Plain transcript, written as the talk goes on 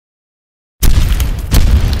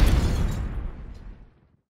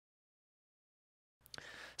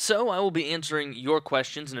So I will be answering your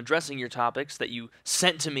questions and addressing your topics that you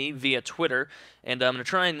sent to me via Twitter. And I'm going to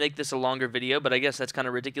try and make this a longer video, but I guess that's kind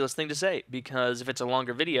of a ridiculous thing to say because if it's a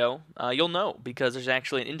longer video, you'll know because there's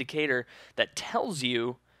actually an indicator that tells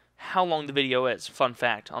you how long the video is. Fun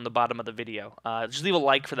fact on the bottom of the video. Just leave a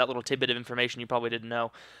like for that little tidbit of information you probably didn't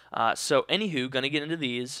know. So anywho, going to get into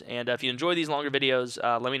these, and if you enjoy these longer videos,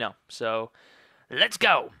 let me know. So let's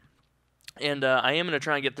go! And I am going to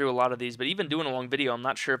try and get through a lot of these, but even doing a long video, I'm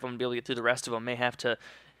not sure if I'm going to be able to get through the rest of them. May have to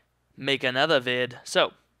make another vid.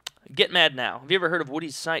 So, get mad now. Have you ever heard of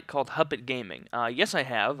Woody's site called Huppet Gaming? Yes, I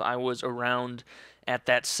have. I was around at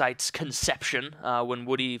that site's conception when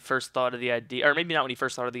Woody first thought of the idea, or maybe not when he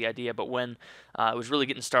first thought of the idea, but when it was really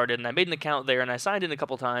getting started. And I made an account there, and I signed in a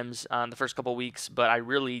couple times in the first couple weeks, but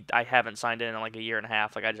I haven't signed in like a year and a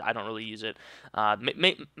half. Like I don't really use it,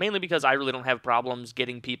 mainly because I really don't have problems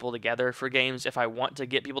getting people together for games. If I want to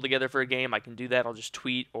get people together for a game, I can do that. I'll just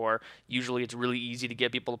tweet, or usually it's really easy to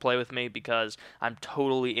get people to play with me because I'm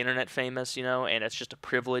totally internet famous, and it's just a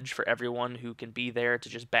privilege for everyone who can be there to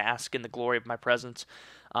just bask in the glory of my presence.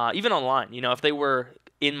 Even online, if they were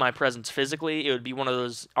in my presence physically, it would be one of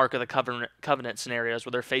those Ark of the Covenant scenarios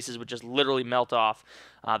where their faces would just literally melt off.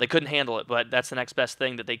 They couldn't handle it, but that's the next best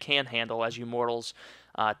thing that they can handle, as you mortals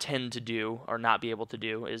tend to do, or not be able to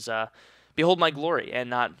do, is behold my glory and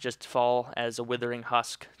not just fall as a withering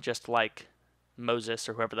husk, just like Moses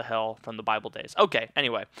or whoever the hell from the Bible days. Okay,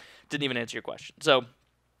 anyway, didn't even answer your question. So,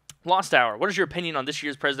 Lost Hour, what is your opinion on this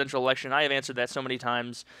year's presidential election? I have answered that so many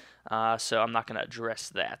times, so I'm not going to address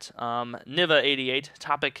that. Niva88,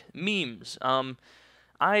 topic, memes.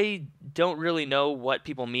 I don't really know what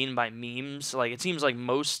people mean by memes. Like, it seems like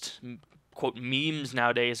most, quote, memes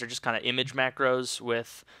nowadays are just kind of image macros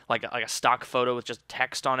with, like a stock photo with just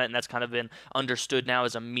text on it, and that's kind of been understood now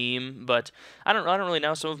as a meme, but I don't really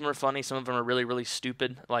know. Some of them are funny, some of them are really, really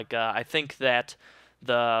stupid. Like, I think that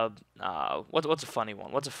what's a funny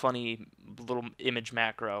one? What's a funny little image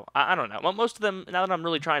macro? I don't know. Well, most of them, now that I'm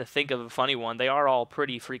really trying to think of a funny one, they are all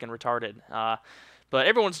pretty freaking retarded. But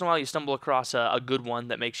every once in a while you stumble across a good one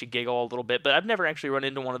that makes you giggle a little bit. But I've never actually run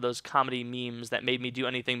into one of those comedy memes that made me do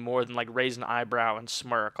anything more than like raise an eyebrow and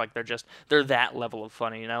smirk. Like they're that level of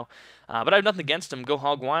funny, But I have nothing against them. Go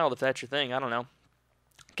hog wild if that's your thing. I don't know.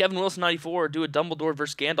 Kevin Wilson 94, do a Dumbledore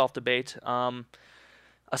versus Gandalf debate.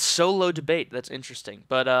 A solo debate. That's interesting,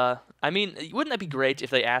 but I mean, wouldn't that be great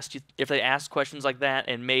if they asked questions like that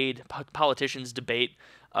and made politicians debate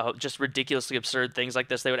just ridiculously absurd things like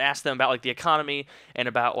this? They would ask them about like the economy and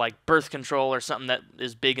about like birth control or something that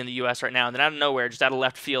is big in the U.S. right now, and then out of nowhere, just out of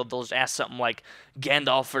left field, they'll just ask something like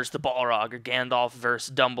Gandalf versus the Balrog or Gandalf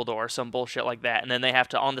versus Dumbledore or some bullshit like that, and then they have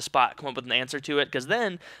to on the spot come up with an answer to it. Because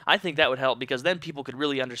then I think that would help, because then people could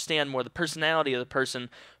really understand more the personality of the person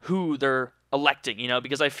who they're electing,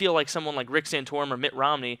 because I feel like someone like Rick Santorum or Mitt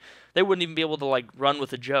Romney, they wouldn't even be able to like run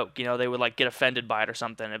with a joke, they would like get offended by it or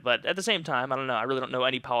something. But at the same time, I don't know, I really don't know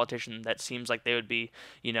any politician that seems like they would be,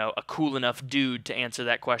 a cool enough dude to answer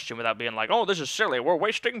that question without being like, oh, this is silly, we're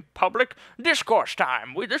wasting public discourse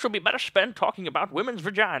time, this would be better spent talking about women's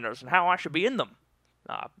vaginas and how I should be in them.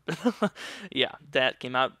 Yeah, that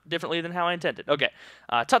came out differently than how I intended. Okay,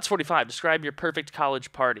 Tuts45, describe your perfect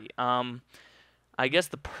college party. I guess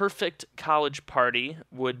the perfect college party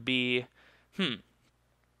would be,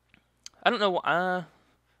 I don't know, I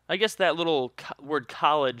guess that little word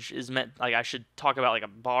college is meant, like, I should talk about, like, a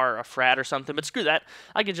bar, a frat or something, but screw that.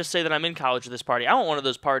 I can just say that I'm in college at this party. I want one of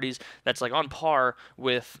those parties that's, like, on par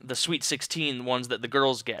with the Sweet 16 ones that the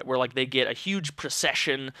girls get, where, like, they get a huge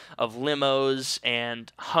procession of limos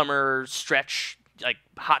and Hummer stretch, like,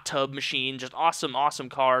 hot tub machine, just awesome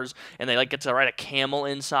cars, and they like get to ride a camel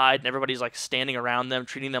inside, and everybody's like standing around them,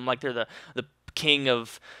 treating them like they're the king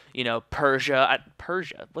of Persia.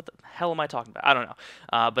 Persia, what the hell am I talking about? I don't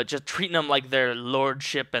know. But just treating them like their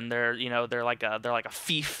lordship, and they're like a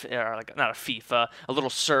fief, or like not a fief, a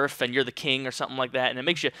little serf, and you're the king or something like that. And it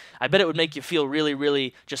makes you, I bet it would make you feel really,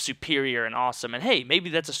 really just superior and awesome. And hey, maybe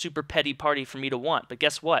that's a super petty party for me to want. But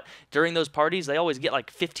guess what? During those parties, they always get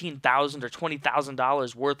like $15,000 or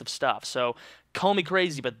 $20,000 worth of stuff. So call me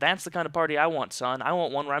crazy, but that's the kind of party I want, son. I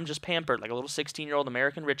want one where I'm just pampered, like a little 16-year-old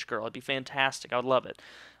American rich girl. It'd be fantastic. I would love it.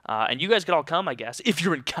 And you guys could all come, I guess, if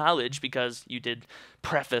you're in college, because you did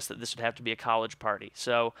preface that this would have to be a college party.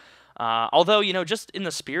 So, although, just in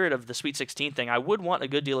the spirit of the Sweet 16 thing, I would want a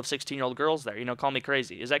good deal of 16-year-old girls there. Call me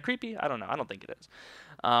crazy. Is that creepy? I don't know. I don't think it is.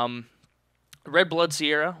 Red Blood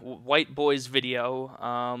Sierra, White Boys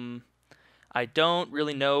video. I don't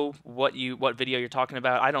really know what video you're talking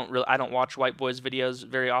about. I don't watch white boys videos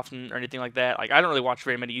very often or anything like that. Like I don't really watch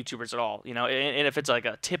very many YouTubers at all, you know. And if it's like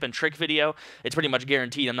a tip and trick video, it's pretty much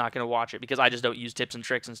guaranteed I'm not going to watch it because I just don't use tips and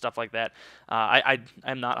tricks and stuff like that.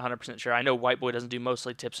 I'm not 100% sure. I know white boy doesn't do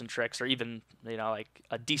mostly tips and tricks or even, you know, like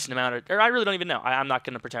a decent amount of, or I really don't even know. I'm not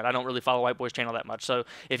going to pretend. I don't really follow white boy's channel that much. So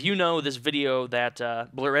if you know this video that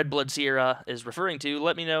Red Blood Sierra is referring to,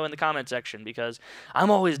 let me know in the comment section because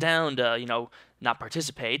I'm always down to, you know, not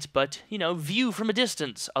participate, but, you know, view from a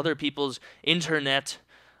distance other people's internet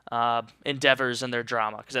endeavors and their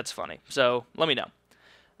drama, because that's funny. So, let me know.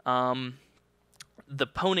 The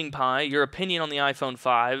Poning Pie, your opinion on the iPhone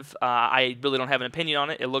 5. I really don't have an opinion on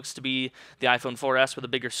it. It looks to be the iPhone 4S with a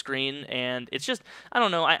bigger screen, and it's just, I don't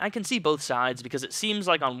know, I can see both sides, because it seems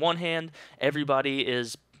like on one hand, everybody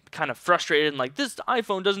is kind of frustrated and like, this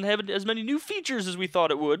iPhone doesn't have as many new features as we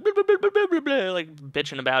thought it would, blah, blah, blah, blah, blah, blah, like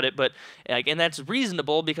bitching about it. But like, and that's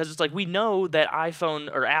reasonable because it's like we know that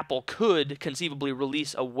iPhone or Apple could conceivably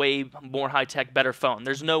release a way more high-tech, better phone.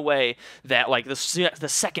 There's no way that like the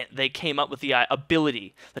second they came up with the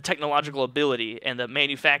ability, the technological ability and the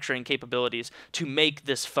manufacturing capabilities to make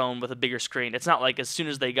this phone with a bigger screen, it's not like as soon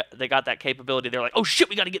as they got that capability, they're like, oh shit,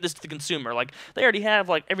 we got to get this to the consumer. Like they already have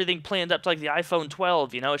like everything planned up to like the iPhone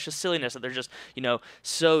 12, you know. It's just silliness that they're just, you know,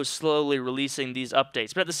 so slowly releasing these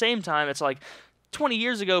updates. But at the same time, it's like 20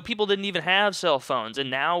 years ago, people didn't even have cell phones, and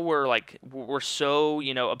now we're so,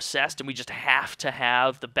 you know, obsessed, and we just have to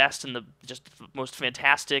have the best and the just most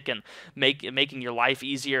fantastic and making your life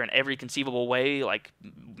easier in every conceivable way, like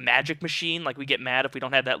magic machine. Like we get mad if we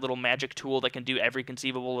don't have that little magic tool that can do every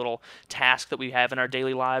conceivable little task that we have in our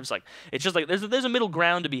daily lives. Like it's just like there's a middle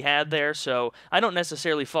ground to be had there. So I don't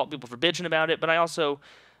necessarily fault people for bitching about it, but I also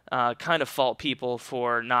kind of fault people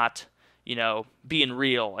for not, you know, being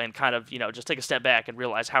real and kind of, you know, just take a step back and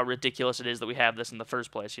realize how ridiculous it is that we have this in the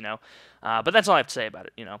first place, you know. But that's all I have to say about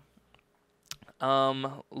it, you know.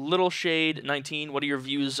 Little Shade 19, what are your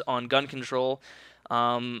views on gun control?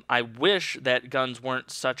 I wish that guns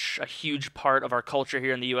weren't such a huge part of our culture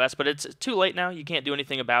here in the U.S., but it's too late now. You can't do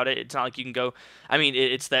anything about it. It's not like you can go, I mean,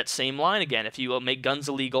 it's that same line again. If you make guns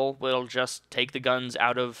illegal, we'll just take the guns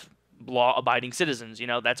out of law-abiding citizens. You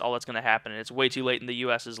know, that's all that's going to happen. And it's way too late in the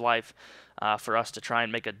U.S.'s life for us to try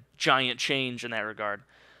and make a giant change in that regard.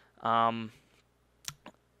 Xenon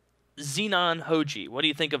Hoji, what do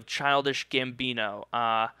you think of Childish Gambino?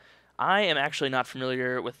 I am actually not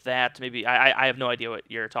familiar with that. Maybe I have no idea what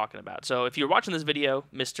you're talking about. So if you're watching this video,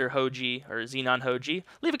 Mr. Hoji or Xenon Hoji,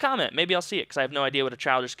 leave a comment. Maybe I'll see it because I have no idea what a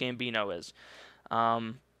Childish Gambino is.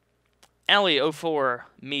 Allie04,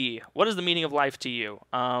 me. What is the meaning of life to you?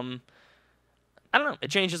 I don't know.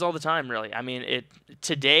 It changes all the time, really. I mean,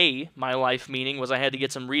 today, my life meaning was I had to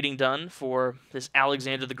get some reading done for this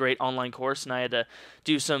Alexander the Great online course, and I had to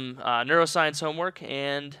do some neuroscience homework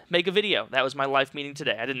and make a video. That was my life meaning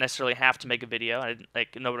today. I didn't necessarily have to make a video. I didn't,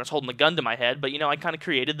 like, no one was holding the gun to my head, but, you know, I kind of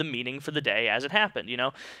created the meaning for the day as it happened, you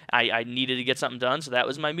know. I needed to get something done, so that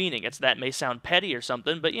was my meaning. That may sound petty or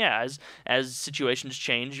something, but yeah, as situations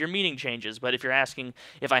change, your meaning changes. But if you're asking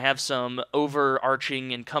if I have some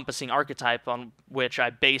overarching, encompassing archetype on which I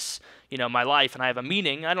base, you know, my life and I have a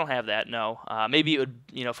meaning, I don't have that, no. Maybe it would,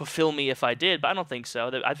 you know, fulfill me if I did, but I don't think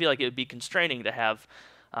so. I feel like it would be constraining to have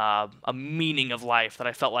a meaning of life that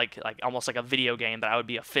I felt like almost like a video game, that I would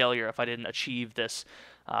be a failure if I didn't achieve this,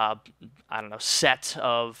 I don't know, set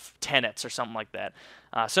of tenets or something like that.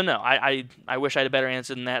 So no, I wish I had a better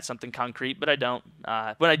answer than that, something concrete, but I don't.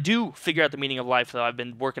 When I do figure out the meaning of life, though, I've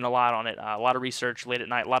been working a lot on it, a lot of research late at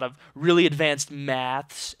night, a lot of really advanced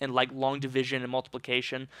maths and like long division and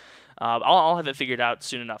multiplication. I'll have it figured out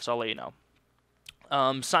soon enough, so I'll let you know.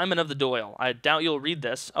 Simon of the Doyle, I doubt you'll read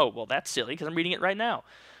this. Oh, well, that's silly, because I'm reading it right now.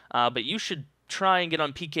 But you should try and get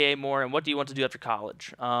on PKA more, and what do you want to do after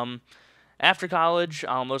college? After college,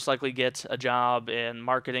 I'll most likely get a job in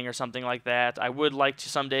marketing or something like that. I would like to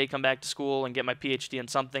someday come back to school and get my PhD in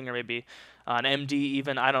something, or maybe an MD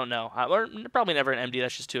even. I don't know. Or probably never an MD.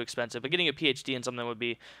 That's just too expensive. But getting a PhD in something would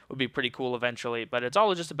be pretty cool eventually. But it's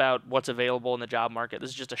all just about what's available in the job market. This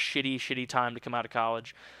is just a shitty time to come out of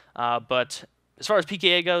college. But as far as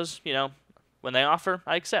PKA goes, you know, when they offer,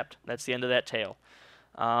 I accept. That's the end of that tale.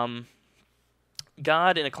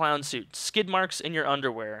 God in a clown suit. Skid marks in your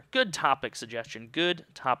underwear. Good topic suggestion. Good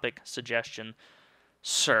topic suggestion,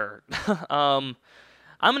 sir. I'm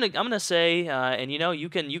gonna say, and you know, you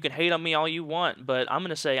can hate on me all you want, but I'm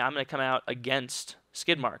gonna say I'm gonna come out against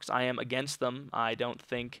skid marks. I am against them. I don't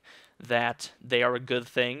think that they are a good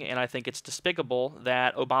thing, and I think it's despicable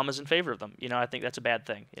that Obama's in favor of them. You know, I think that's a bad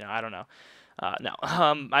thing. You know, I don't know. No.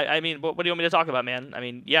 I mean, what do you want me to talk about, man? I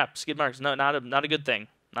mean, yeah, skid marks. No, not a good thing.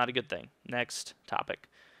 Not a good thing. Next topic.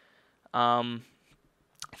 Um,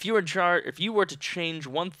 if you were to change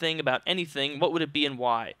one thing about anything, what would it be and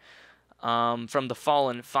why? From the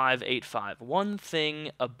Fallen 585. One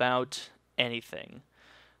thing about anything.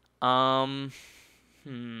 Um,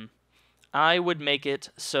 I would make it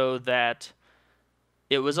so that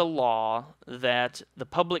it was a law that the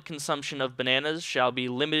public consumption of bananas shall be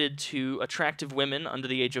limited to attractive women under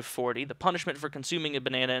the age of 40. The punishment for consuming a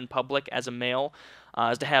banana in public as a male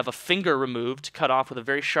is to have a finger removed, cut off with a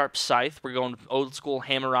very sharp scythe. We're going old school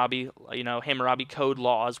Hammurabi, Hammurabi code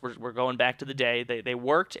laws. We're going back to the day they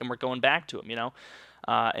worked, and we're going back to them,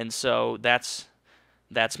 and so that's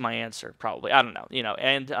my answer, probably. I don't know,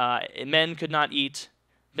 and men could not eat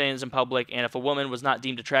bananas in public, and if a woman was not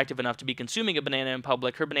deemed attractive enough to be consuming a banana in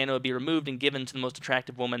public, her banana would be removed and given to the most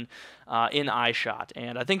attractive woman in eyeshot.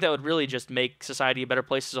 And I think that would really just make society a better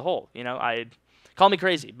place as a whole. Call me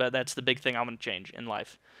crazy, but that's the big thing I'm going to change in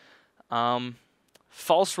life.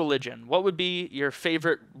 False religion. What would be your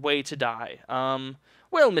favorite way to die?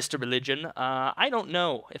 Well, Mr. Religion, I don't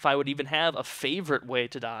know if I would even have a favorite way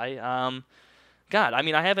to die. God, I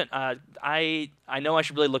mean, I haven't. I know I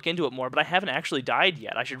should really look into it more, but I haven't actually died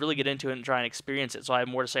yet. I should really get into it and try and experience it, so I have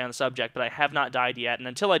more to say on the subject. But I have not died yet, and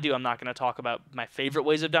until I do, I'm not going to talk about my favorite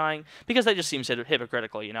ways of dying because that just seems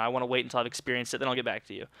hypocritical. I want to wait until I've experienced it, then I'll get back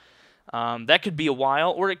to you. That could be a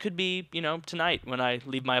while, or it could be, tonight when I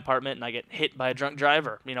leave my apartment and I get hit by a drunk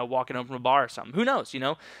driver, walking home from a bar or something. Who knows,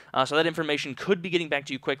 So that information could be getting back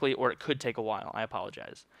to you quickly, or it could take a while. I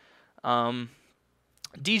apologize.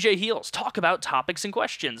 DJ Heels, talk about topics and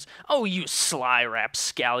questions. Oh, you sly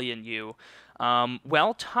rapscallion, you.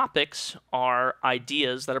 Well, topics are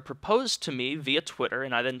ideas that are proposed to me via Twitter,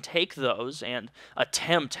 and I then take those and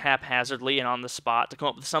attempt haphazardly and on the spot to come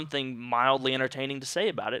up with something mildly entertaining to say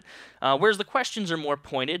about it. Whereas the questions are more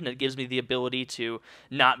pointed, and it gives me the ability to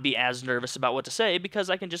not be as nervous about what to say because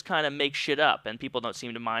I can just kind of make shit up, and people don't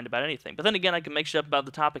seem to mind about anything. But then again, I can make shit up about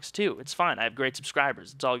the topics too. It's fine. I have great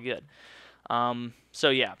subscribers. It's all good. So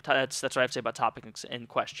yeah, that's what I have to say about topics and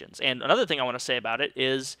questions. And another thing I want to say about it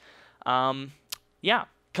is, yeah,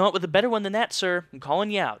 come up with a better one than that, sir. I'm calling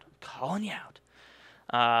you out.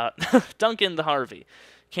 Duncan the Harvey.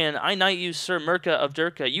 Can I knight you, Sir Merca of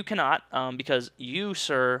Durka? You cannot, because you,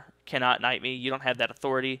 sir, cannot knight me. You don't have that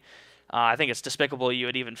authority. I think it's despicable you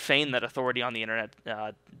would even feign that authority on the internet.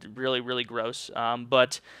 Really, really gross.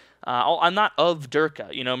 But I'm not of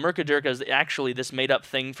Durka. Merca Durka is actually this made-up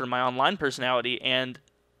thing for my online personality, and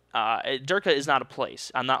Durka is not a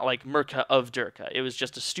place. I'm not like Merca of Durka. It was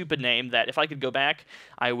just a stupid name that if I could go back,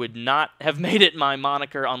 I would not have made it my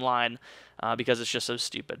moniker online because it's just so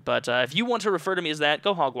stupid. But if you want to refer to me as that,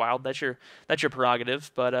 go hog wild. That's your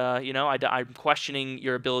prerogative. But I'm questioning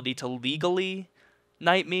your ability to legally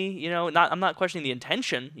knight me. I'm not questioning the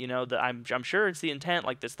intention. That I'm sure it's the intent,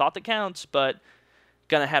 like this thought that counts, but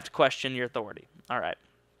gonna have to question your authority. All right.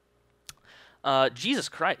 Jesus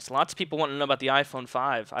Christ, lots of people want to know about the iPhone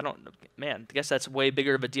 5. I guess that's way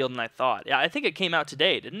bigger of a deal than I thought. Yeah, I think it came out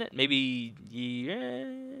today, didn't it? Maybe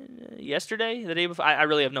yesterday, the day before? I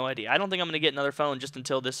really have no idea. I don't think I'm going to get another phone just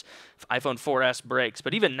until this iPhone 4S breaks.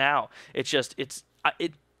 But even now,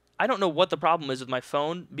 I don't know what the problem is with my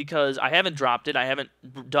phone because I haven't dropped it. I haven't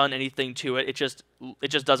done anything to it. It just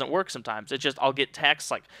doesn't work sometimes. I'll get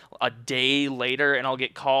texts like a day later, and I'll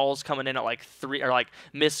get calls coming in at like 3, or like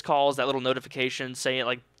missed calls, that little notification saying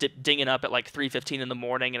like dinging up at like 3:15 in the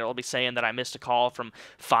morning, and it'll be saying that I missed a call from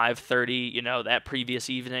 5:30, that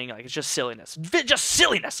previous evening. Like, it's just silliness. Just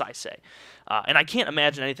silliness, I say. And I can't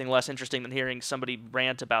imagine anything less interesting than hearing somebody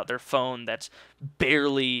rant about their phone that's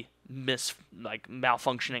barely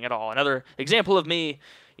malfunctioning at all. Another example of me,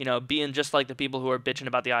 being just like the people who are bitching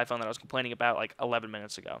about the iPhone that I was complaining about like 11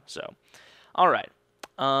 minutes ago. So, all right.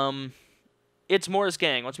 It's Morris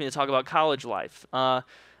Gang wants me to talk about college life. I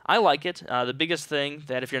like it. The biggest thing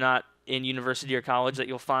that if you're not in university or college that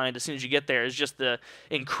you'll find as soon as you get there is just the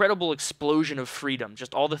incredible explosion of freedom,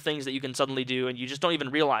 just all the things that you can suddenly do, and you just don't even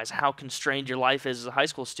realize how constrained your life is as a high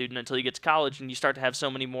school student until you get to college and you start to have so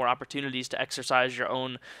many more opportunities to exercise your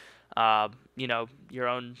own your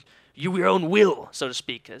own will, so to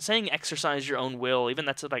speak. Saying exercise your own will, even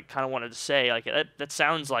that's what I kind of wanted to say. Like that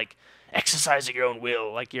sounds like exercising your own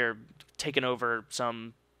will, like you're taking over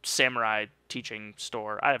some samurai teaching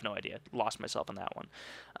store. I have no idea. Lost myself on that one.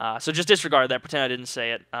 So just disregard that. Pretend I didn't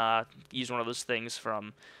say it. Use one of those things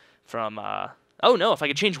from. Oh no! If I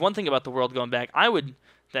could change one thing about the world going back,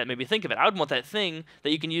 that made me think of it. I would want that thing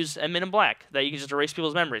that you can use in Men in Black, that you can just erase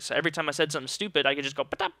people's memories. So every time I said something stupid, I could just go,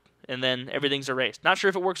 "Patap," and then everything's erased. Not sure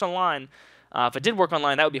if it works online, If it did work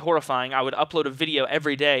online, that would be horrifying. I would upload a video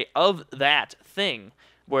every day of that thing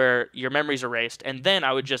where your memory's erased, and then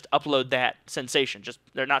I would just upload that sensation,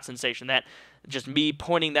 that just me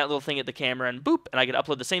pointing that little thing at the camera and boop, and I could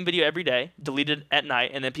upload the same video every day, deleted at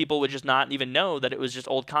night, and then people would just not even know that it was just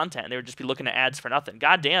old content. They would just be looking at ads for nothing.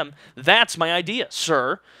 God damn, that's my idea,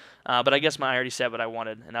 sir. But I guess I already said what I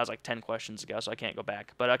wanted, and that was like 10 questions ago, so I can't go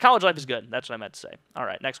back. But college life is good. That's what I meant to say. All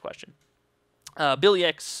right, next question. Billy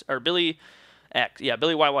X. Yeah,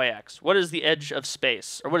 Billy YYX. What is the edge of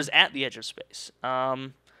space? Or what is at the edge of space?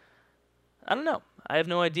 I don't know. I have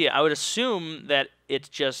no idea. I would assume that it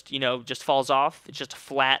just, just falls off. It's just a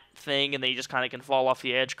flat thing, and then you just kind of can fall off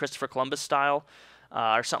the edge, Christopher Columbus style,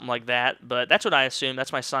 or something like that. But that's what I assume.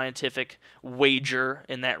 That's my scientific wager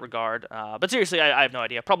in that regard. But seriously, I have no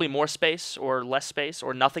idea. Probably more space or less space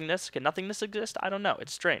or nothingness. Can nothingness exist? I don't know.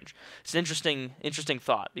 It's strange. It's an interesting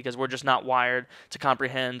thought, because we're just not wired to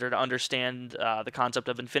comprehend or to understand the concept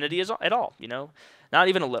of infinity at all, Not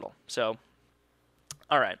even a little. So,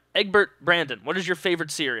 all right. Egbert Brandon, what is your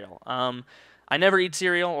favorite cereal? I never eat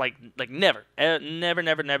cereal, like never.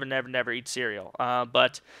 Never eat cereal.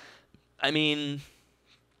 But, I mean,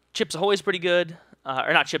 Chips Ahoy is pretty good.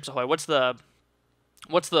 Or not Chips Ahoy. What's the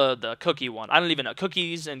cookie one? I don't even know.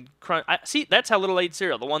 Cookies and Crunch. See, that's how little I eat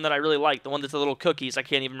cereal. The one that I really like, the one that's the little cookies. I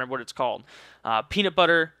can't even remember what it's called. Peanut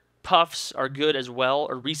butter Puffs are good as well,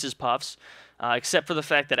 or Reese's Puffs. Except for the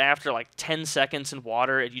fact that after like 10 seconds in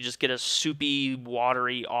water, you just get a soupy,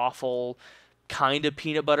 watery, awful kind of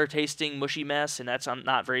peanut butter tasting mushy mess, and that's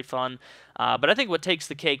not very fun. But I think what takes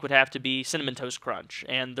the cake would have to be Cinnamon Toast Crunch,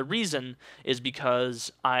 and the reason is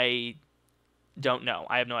because I don't know.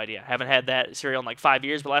 I have no idea. I haven't had that cereal in like 5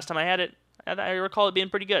 years, but last time I had it, I recall it being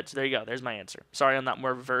pretty good. So there you go. There's my answer. Sorry I'm not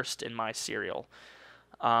more versed in my cereal.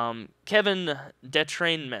 Kevin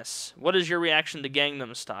Detrainmus, what is your reaction to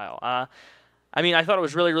Gangnam Style? I mean, I thought it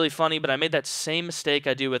was really, really funny, but I made that same mistake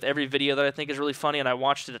I do with every video that I think is really funny, and I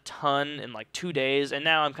watched it a ton in like 2 days, and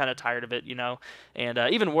now I'm kind of tired of it, And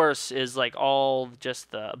even worse is like all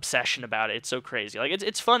just the obsession about it. It's so crazy. Like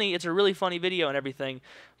it's funny. It's a really funny video and everything,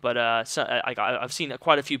 but I've seen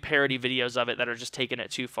quite a few parody videos of it that are just taking it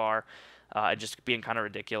too far. Just being kind of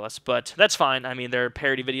ridiculous, but that's fine. I mean, there are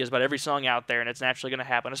parody videos about every song out there, and it's naturally going to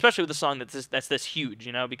happen, especially with a song that's this huge,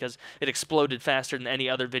 because it exploded faster than any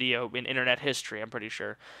other video in internet history, I'm pretty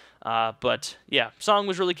sure. But yeah, song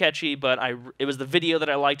was really catchy, but it was the video that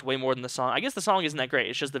I liked way more than the song. I guess the song isn't that great.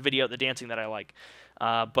 It's just the video, the dancing that I like.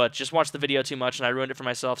 But just watched the video too much, and I ruined it for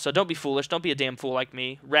myself. So don't be foolish. Don't be a damn fool like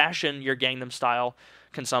me. Ration your Gangnam Style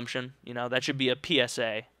consumption. That should be a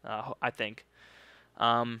PSA, I think.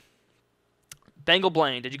 Bengal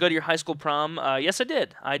Blaine, did you go to your high school prom? Yes, I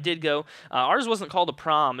did. I did go. Ours wasn't called a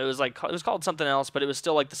prom. It was called something else, but it was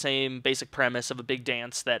still like the same basic premise of a big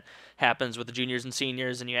dance that happens with the juniors and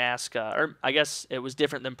seniors, and you ask, or I guess it was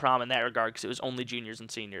different than prom in that regard because it was only juniors and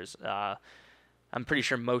seniors. I'm pretty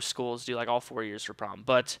sure most schools do like all 4 years for prom.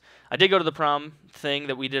 But I did go to the prom thing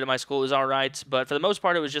that we did at my school. It was all right. But for the most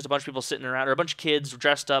part, it was just a bunch of people sitting around, or a bunch of kids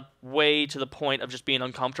dressed up way to the point of just being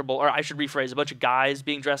uncomfortable. Or I should rephrase, a bunch of guys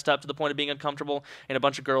being dressed up to the point of being uncomfortable, and a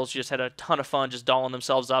bunch of girls who just had a ton of fun just dolling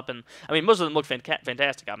themselves up. And I mean, most of them looked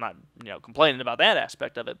fantastic. I'm not complaining about that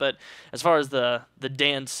aspect of it. But as far as the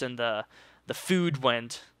dance and the food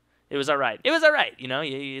went, it was all right. It was all right,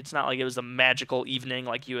 It's not like it was a magical evening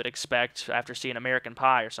like you would expect after seeing American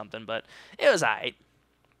Pie or something, but it was all right.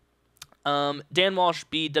 Dan Walsh,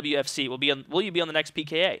 BWFC, will you be on the next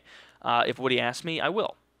PKA? If Woody asks me, I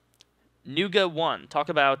will. Nuga1, talk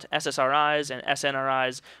about SSRIs and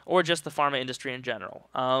SNRIs, or just the pharma industry in general.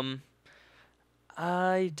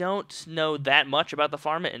 I don't know that much about the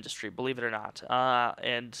pharma industry, believe it or not.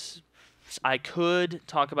 And I could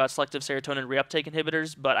talk about selective serotonin reuptake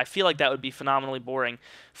inhibitors, but I feel like that would be phenomenally boring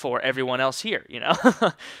for everyone else here,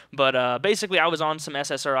 But basically, I was on some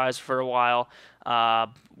SSRIs for a while,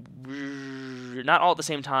 not all at the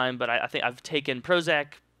same time, but I think I've taken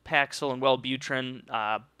Prozac, Paxil, and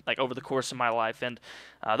Wellbutrin over the course of my life, and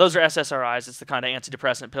those are SSRIs. It's the kind of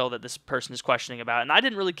antidepressant pill that this person is questioning about, and I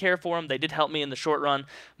didn't really care for them. They did help me in the short run,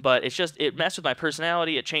 but it messed with my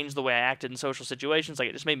personality. It changed the way I acted in social situations. Like,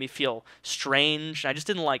 it just made me feel strange. I just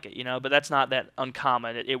didn't like it, But that's not that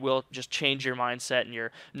uncommon. It will just change your mindset and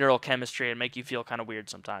your neural chemistry and make you feel kind of weird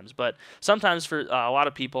sometimes. But sometimes for a lot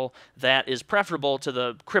of people, that is preferable to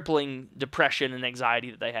the crippling depression and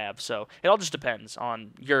anxiety that they have. So it all just depends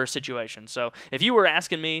on your situation. So if you were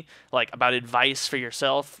asking me about advice for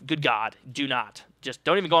yourself, good God, do not. Just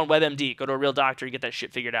don't even go on WebMD. Go to a real doctor and get that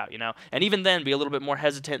shit figured out, And even then, be a little bit more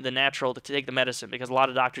hesitant than natural to take the medicine, because a lot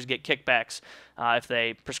of doctors get kickbacks if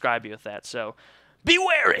they prescribe you with that. So be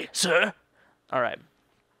wary, sir. All right.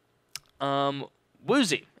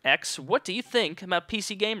 Woozy X, what do you think about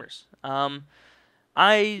PC gamers?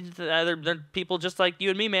 They're people just like you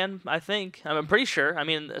and me, man. I think. I'm pretty sure. I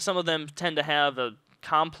mean, some of them tend to have a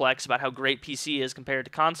complex about how great PC is compared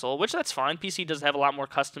to console, which that's fine. PC does have a lot more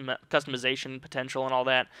customization potential and all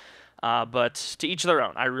that. But to each their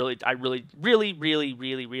own. I really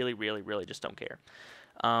just don't care.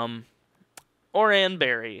 Oran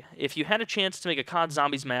Berry, if you had a chance to make a COD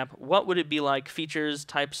Zombies map, what would it be like? Features,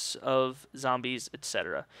 types of zombies,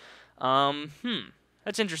 etc.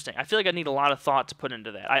 That's interesting. I feel like I need a lot of thought to put into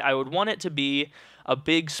that. I would want it to be a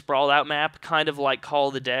big sprawled out map, kind of like Call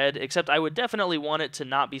of the Dead, except I would definitely want it to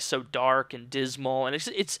not be so dark and dismal. And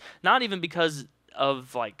it's not even because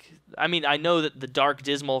of, like, I mean, I know that the dark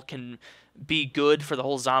dismal can be good for the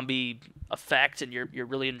whole zombie effect, and you're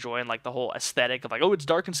really enjoying like the whole aesthetic of like, oh, it's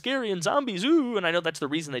dark and scary and zombies, ooh, and I know that's the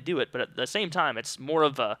reason they do it, but at the same time it's more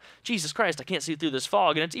of a Jesus Christ, I can't see through this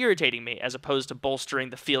fog and it's irritating me, as opposed to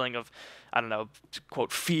bolstering the feeling of, I don't know,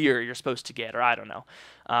 quote, fear you're supposed to get, or I don't know.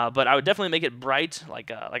 But I would definitely make it bright, like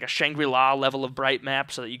a Shangri-La level of bright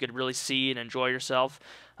map, so that you could really see and enjoy yourself.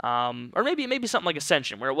 Or maybe something like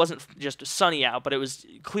Ascension, where it wasn't just sunny out, but it was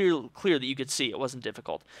clear that you could see. It wasn't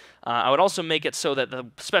difficult. I would also make it so that the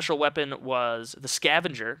special weapon was the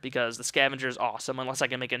Scavenger, because the Scavenger is awesome, unless I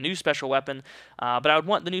can make a new special weapon. But I would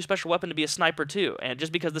want the new special weapon to be a sniper too, and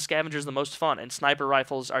just because the Scavenger is the most fun, and sniper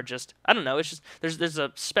rifles are just, I don't know, it's just, there's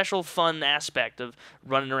a special fun aspect of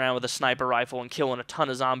running around with a sniper rifle and killing a ton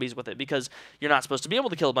of zombies with it, because you're not supposed to be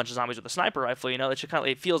able to kill a bunch of zombies with a sniper rifle, you know.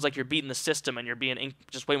 It feels like you're beating the system and you're being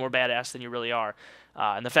just way more badass than you really are.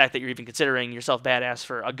 And the fact that you're even considering yourself badass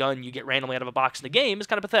for a gun you get randomly out of a box in the game is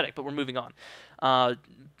kind of pathetic, but we're moving on.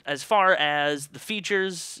 As far as the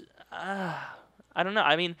features, I don't know.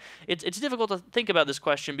 I mean, it's difficult to think about this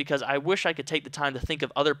question, because I wish I could take the time to think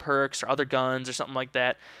of other perks or other guns or something like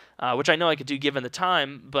that, which I know I could do given the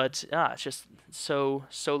time, but it's just so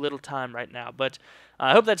little time right now. But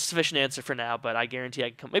I hope that's a sufficient answer for now, but I guarantee I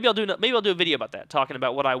can come. Maybe I'll do a video about that, talking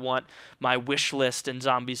about what I want, my wish list in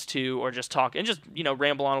Zombies 2, or just talk and just, you know,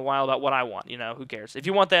 ramble on a while about what I want. You know, who cares? If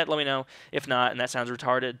you want that, let me know. If not, and that sounds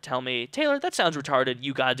retarded, tell me, Taylor, that sounds retarded,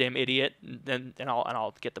 you goddamn idiot. And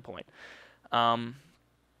I'll get the point.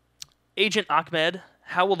 Agent Ahmed,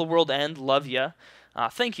 how will the world end? Love ya.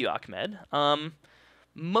 Thank you, Ahmed.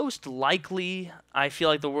 Most likely, I feel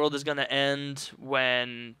like the world is going to end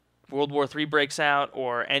when World War III breaks out,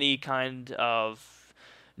 or any kind of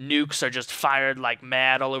nukes are just fired like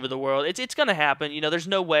mad all over the world. It's going to happen. You know, there's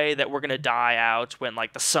no way that we're going to die out when,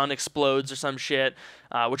 like, the sun explodes or some shit,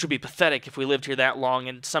 which would be pathetic if we lived here that long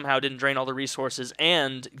and somehow didn't drain all the resources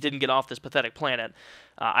and didn't get off this pathetic planet.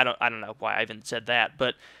 I don't know why I even said that,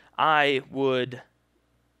 but I would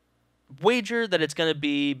wager that it's going to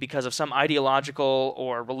be because of some ideological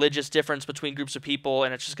or religious difference between groups of people,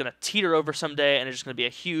 and it's just going to teeter over someday, and it's just going to be a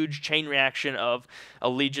huge chain reaction of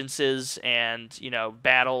allegiances and, you know,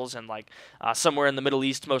 battles, and like somewhere in the Middle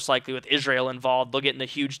East, most likely with Israel involved, they'll get in a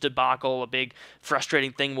huge debacle, a big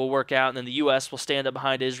frustrating thing will work out, and then the U.S. will stand up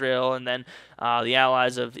behind Israel, and then the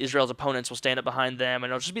allies of Israel's opponents will stand up behind them,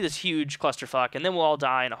 and it'll just be this huge clusterfuck, and then we'll all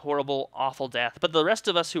die in a horrible, awful death. But the rest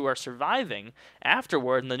of us who are surviving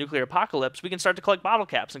afterward in the nuclear apocalypse, we can start to collect bottle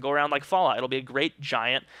caps and go around like Fallout. It'll be a great,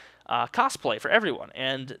 giant cosplay for everyone,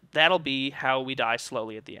 and that'll be how we die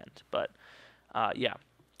slowly at the end. But, yeah.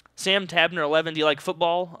 Sam Tabner 11, do you like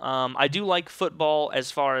football? I do like football as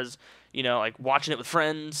far as, you know, like watching it with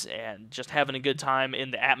friends and just having a good time in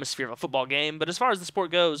the atmosphere of a football game. But as far as the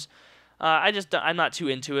sport goes, I'm not too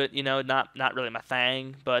into it, you know, not really my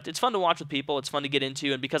thing, but it's fun to watch with people, it's fun to get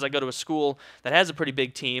into, and because I go to a school that has a pretty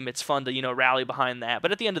big team, it's fun to, you know, rally behind that.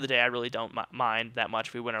 But at the end of the day, I really don't mind that much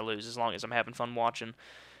if we win or lose, as long as I'm having fun watching.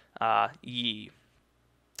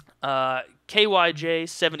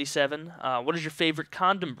 KYJ77, what is your favorite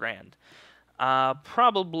condom brand?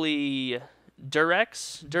 Probably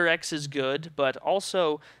Durex. Durex is good, but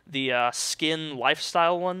also the skin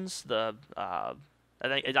lifestyle ones, the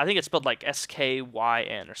I think it's spelled like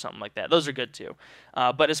SKYN or something like that. Those are good too.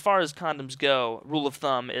 But as far as condoms go, rule of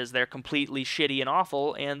thumb is they're completely shitty and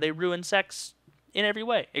awful, and they ruin sex in every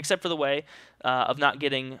way, except for the way of not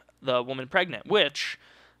getting the woman pregnant, which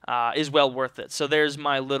is well worth it. So there's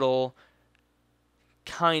my little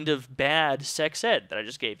kind of bad sex ed that I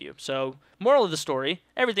just gave you. So moral of the story,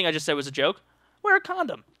 everything I just said was a joke. Wear a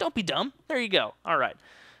condom. Don't be dumb. There you go. All right.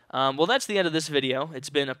 Well, that's the end of this video. It's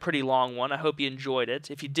been a pretty long one. I hope you enjoyed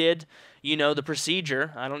it. If you did, you know the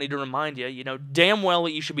procedure. I don't need to remind you. You know damn well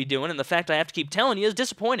what you should be doing, and the fact I have to keep telling you is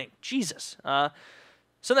disappointing. Jesus. So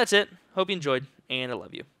that's it. Hope you enjoyed, and I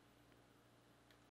love you.